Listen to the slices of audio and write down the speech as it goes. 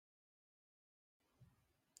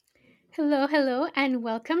Hello, hello, and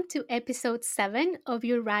welcome to episode 7 of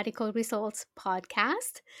your Radical Results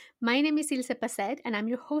podcast. My name is Ilse Pacet, and I'm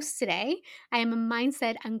your host today. I am a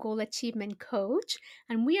mindset and goal achievement coach,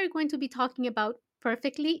 and we are going to be talking about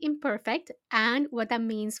perfectly imperfect and what that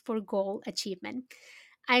means for goal achievement.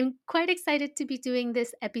 I'm quite excited to be doing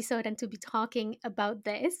this episode and to be talking about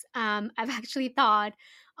this. I've actually thought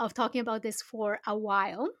of talking about this for a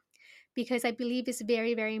while because I believe it's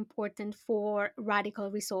very, very important for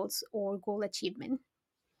radical results or goal achievement.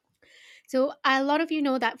 So a lot of you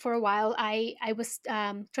know that for a while I was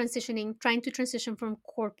transitioning, trying to transition from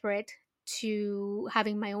corporate to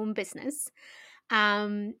having my own business,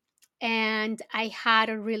 um, and I had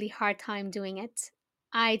a really hard time doing it.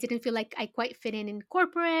 I didn't feel like I quite fit in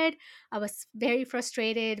corporate. I was very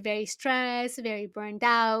frustrated, very stressed, very burned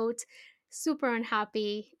out, super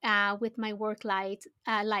unhappy with my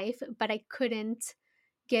life, but I couldn't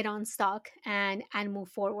get unstuck and move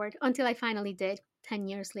forward until I finally did 10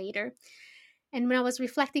 years later. And when I was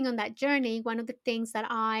reflecting on that journey, one of the things that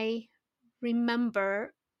I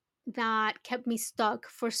remember that kept me stuck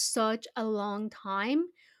for such a long time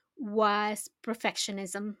was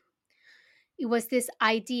perfectionism. It was this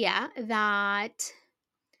idea that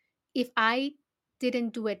if I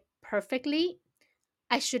didn't do it perfectly,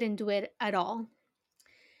 I shouldn't do it at all.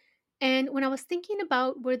 And when I was thinking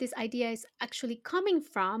about where this idea is actually coming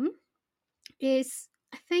from, is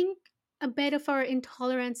I think a bit of our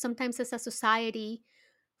intolerance sometimes as a society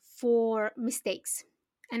for mistakes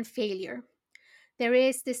and failure. There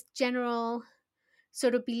is this general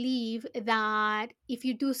sort of belief that if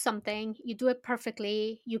you do something, you do it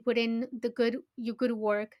perfectly, you put in your good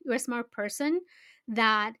work, you're a smart person,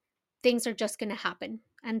 that things are just going to happen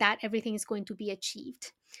and that everything is going to be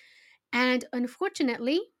achieved. And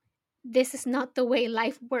unfortunately, this is not the way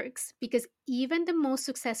life works because even the most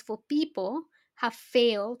successful people have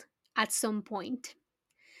failed at some point,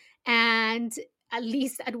 and at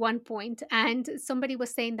least at one point. And somebody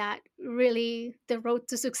was saying that really the road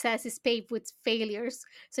to success is paved with failures.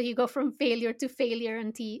 So you go from failure to failure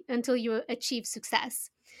until you achieve success.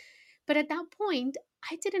 But at that point,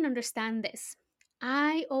 I didn't understand this.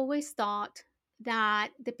 I always thought that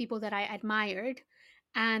the people that I admired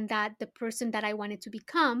and that the person that I wanted to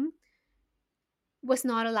become was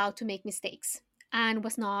not allowed to make mistakes and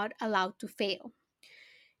was not allowed to fail.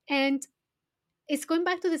 And it's going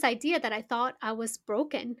back to this idea that I thought I was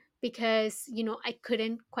broken because, I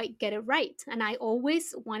couldn't quite get it right. And I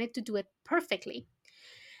always wanted to do it perfectly.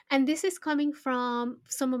 And this is coming from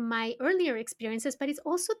some of my earlier experiences, but it's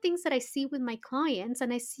also things that I see with my clients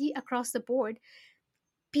and I see across the board.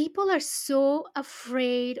 People are so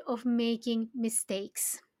afraid of making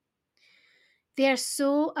mistakes. They are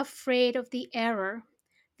so afraid of the error.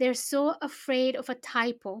 They're so afraid of a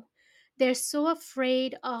typo. They're so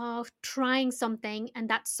afraid of trying something and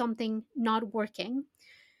that something not working.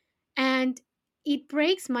 And it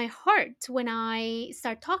breaks my heart when I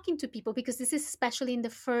start talking to people because this is especially in the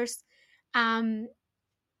first um,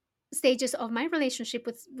 stages of my relationship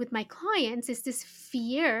with my clients is this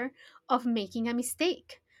fear of making a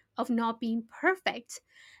mistake, of not being perfect.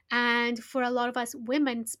 And for a lot of us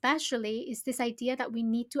women especially is this idea that we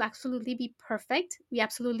need to absolutely be perfect, we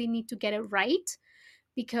absolutely need to get it right,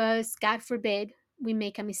 because god forbid we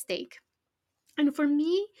make a mistake. And for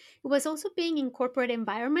me, it was also being in corporate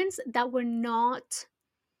environments that were not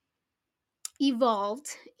evolved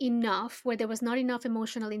enough, where there was not enough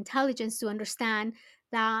emotional intelligence to understand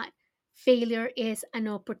that failure is an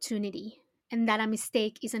opportunity and that a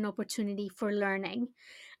mistake is an opportunity for learning.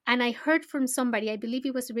 And I heard from somebody, I believe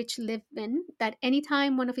it was Rich Livman, that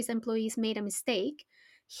anytime one of his employees made a mistake,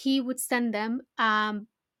 he would send them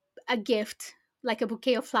a gift, like a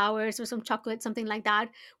bouquet of flowers or some chocolate, something like that,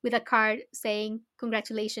 with a card saying,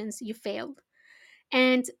 "Congratulations, you failed."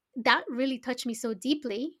 And that really touched me so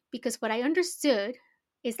deeply because what I understood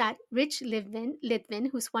is that Litvin,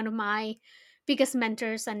 who's one of my biggest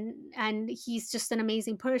mentors and he's just an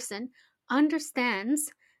amazing person,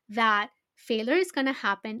 understands that failure is going to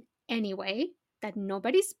happen anyway, that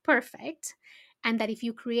nobody's perfect, and that if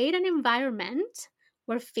you create an environment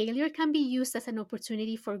where failure can be used as an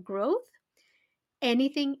opportunity for growth,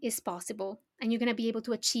 anything is possible and you're going to be able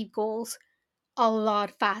to achieve goals a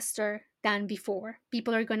lot faster than before.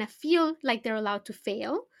 People are going to feel like they're allowed to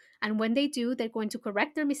fail. And when they do, they're going to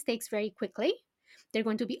correct their mistakes very quickly. They're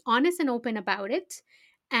going to be honest and open about it.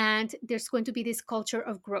 And there's going to be this culture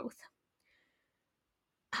of growth.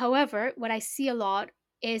 However, what I see a lot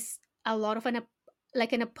is a lot of an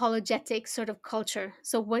apologetic sort of culture.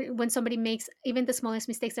 So when somebody makes even the smallest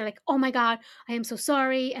mistakes, they're like, "Oh my god, I am so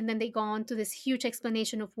sorry," and then they go on to this huge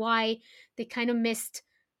explanation of why they kind of missed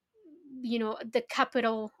the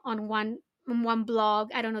capital on one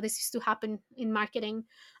blog. I don't know, this used to happen in marketing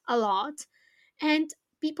a lot. And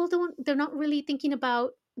people don't they're not really thinking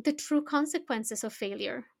about the true consequences of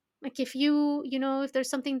failure. Like if if there's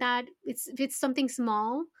something that if it's something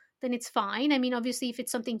small, then it's fine. I mean, obviously if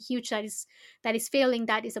it's something huge that is failing,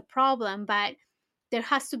 that is a problem, but there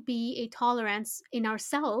has to be a tolerance in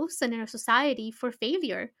ourselves and in our society for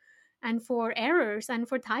failure and for errors and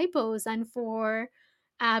for typos and for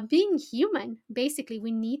being human. Basically,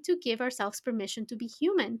 we need to give ourselves permission to be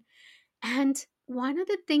human. And one of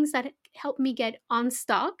the things that helped me get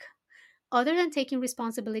unstuck, other than taking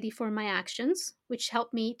responsibility for my actions, which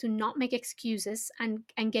helped me to not make excuses and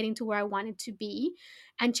getting to where I wanted to be,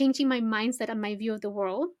 and changing my mindset and my view of the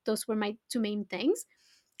world, those were my two main things.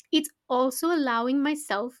 It's also allowing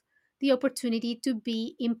myself the opportunity to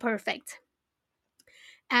be imperfect.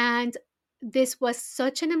 And this was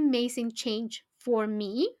such an amazing change for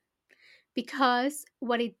me, because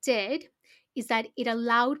what it did is that it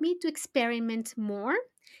allowed me to experiment more.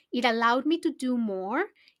 It allowed me to do more.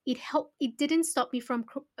 It didn't stop me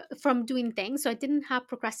from doing things. So I didn't have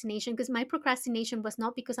procrastination, because my procrastination was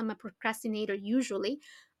not because I'm a procrastinator usually.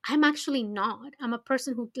 I'm actually not. I'm a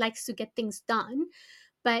person who likes to get things done,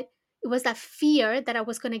 but it was that fear that I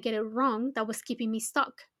was going to get it wrong that was keeping me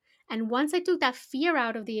stuck. And once I took that fear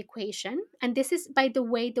out of the equation, and this is, by the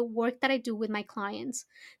way, the work that I do with my clients,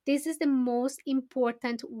 this is the most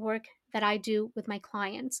important work that I do with my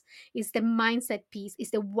clients, is the mindset piece,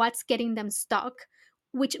 is the what's getting them stuck,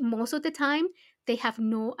 which most of the time they have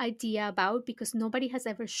no idea about, because nobody has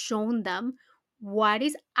ever shown them what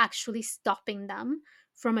is actually stopping them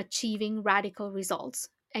from achieving radical results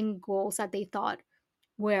and goals that they thought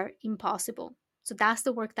were impossible. So that's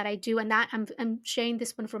the work that I do, and that I'm sharing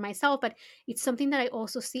this one for myself, but it's something that I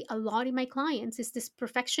also see a lot in my clients, is this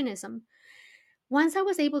perfectionism. Once I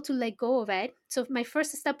was able to let go of it, so my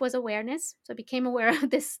first step was awareness. So I became aware of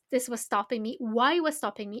this was stopping me. Why it was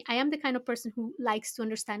stopping me? I am the kind of person who likes to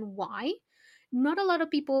understand why. Not a lot of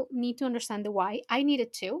people need to understand the why. I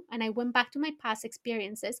needed to, and I went back to my past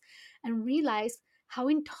experiences and realized how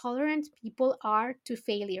intolerant people are to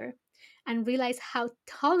failure, and realized how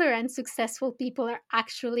tolerant successful people are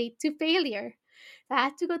actually to failure. I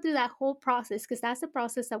had to go through that whole process, because that's the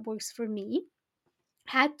process that works for me.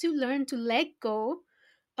 Had to learn to let go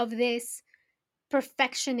of this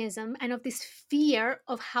perfectionism and of this fear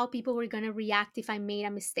of how people were going to react if I made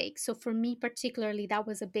a mistake. So for me particularly, that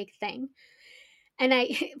was a big thing. And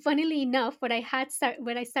I, funnily enough, what I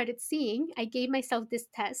started seeing, I gave myself this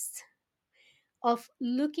test of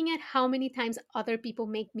looking at how many times other people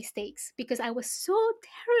make mistakes, because I was so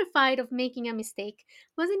terrified of making a mistake.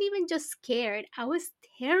 I wasn't even just scared, I was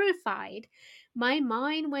terrified. My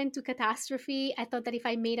mind went to catastrophe. I thought that if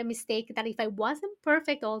I made a mistake, that if I wasn't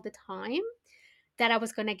perfect all the time, that I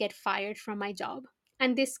was going to get fired from my job.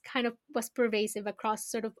 And this kind of was pervasive across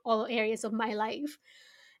sort of all areas of my life.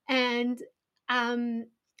 And um,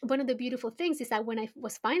 one of the beautiful things is that when I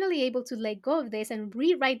was finally able to let go of this and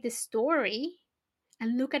rewrite this story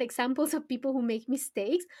and look at examples of people who make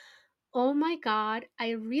mistakes, oh my God,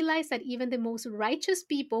 I realized that even the most righteous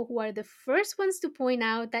people, who are the first ones to point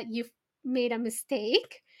out that you've made a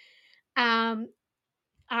mistake, um,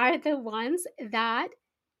 are the ones that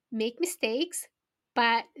make mistakes,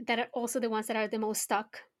 but that are also the ones that are the most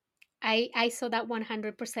stuck. I saw that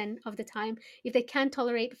 100% of the time. If they can't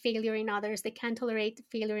tolerate failure in others, they can't tolerate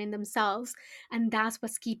failure in themselves. And that's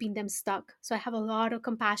what's keeping them stuck. So I have a lot of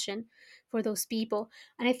compassion for those people.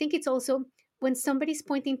 And I think it's also when somebody's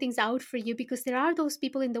pointing things out for you, because there are those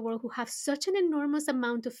people in the world who have such an enormous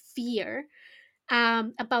amount of fear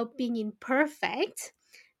about being imperfect,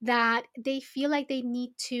 that they feel like they need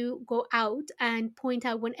to go out and point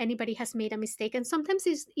out when anybody has made a mistake. And sometimes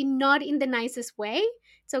it's not in the nicest way.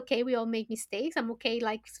 It's okay, we all make mistakes. I'm okay,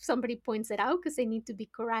 like somebody points it out because they need to be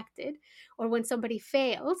corrected, or when somebody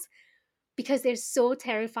fails, because they're so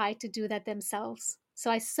terrified to do that themselves. So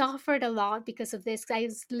I suffered a lot because of this. I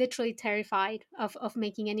was literally terrified of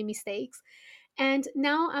making any mistakes. And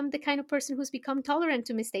now I'm the kind of person who's become tolerant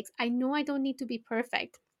to mistakes. I know I don't need to be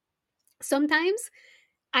perfect. Sometimes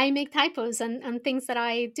I make typos on things that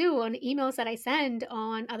I do, on emails that I send,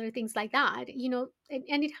 on other things like that, and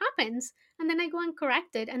it happens. And then I go and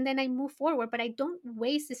correct it, and then I move forward. But I don't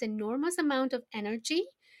waste this enormous amount of energy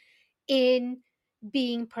in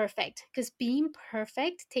being perfect, because being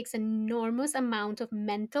perfect takes enormous amount of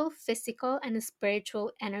mental, physical, and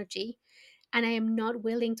spiritual energy. And I am not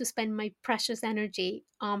willing to spend my precious energy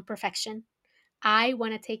on perfection. I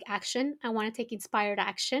want to take action. I want to take inspired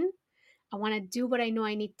action. I want to do what I know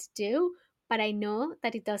I need to do, but I know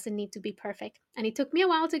that it doesn't need to be perfect. And it took me a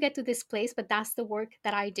while to get to this place, but that's the work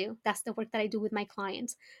that I do. That's the work that I do with my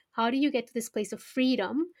clients. How do you get to this place of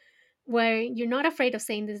freedom where you're not afraid of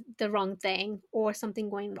saying the wrong thing or something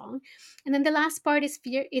going wrong? And then the last part is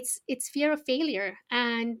fear. It's fear of failure,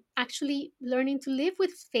 and actually learning to live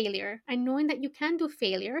with failure and knowing that you can do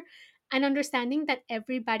failure, and understanding that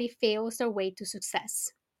everybody fails their way to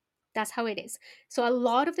success. That's how it is. So a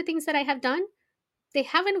lot of the things that I have done, they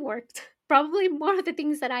haven't worked. Probably more of the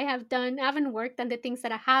things that I have done haven't worked than the things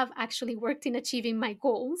that I have actually worked in achieving my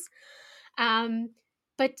goals. Um,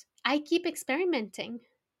 but I keep experimenting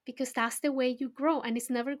because that's the way you grow, and it's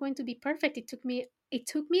never going to be perfect. It took me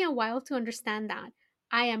a while to understand that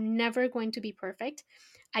I am never going to be perfect.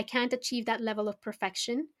 I can't achieve that level of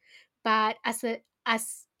perfection. But as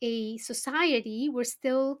a society, we're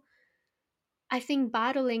still, I think,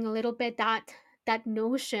 battling a little bit that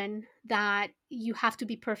notion that you have to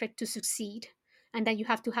be perfect to succeed, and that you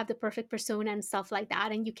have to have the perfect persona and stuff like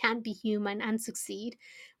that, and you can't be human and succeed.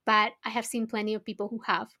 But I have seen plenty of people who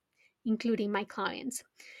have, including my clients.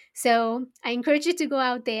 So I encourage you to go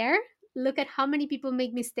out there, look at how many people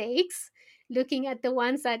make mistakes, looking at the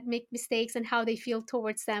ones that make mistakes and how they feel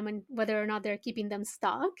towards them and whether or not they're keeping them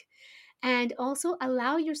stuck, and also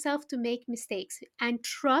allow yourself to make mistakes and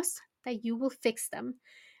trust that you will fix them.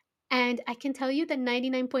 And I can tell you that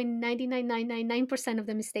 99.99999% of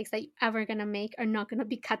the mistakes that you're ever going to make are not going to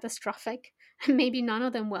be catastrophic. Maybe none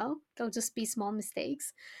of them will. They'll just be small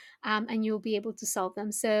mistakes, and you'll be able to solve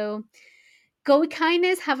them. So go with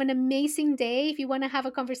kindness. Have an amazing day. If you want to have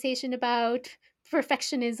a conversation about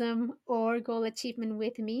perfectionism or goal achievement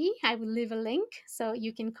with me, I will leave a link so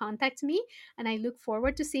you can contact me. And I look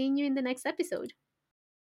forward to seeing you in the next episode.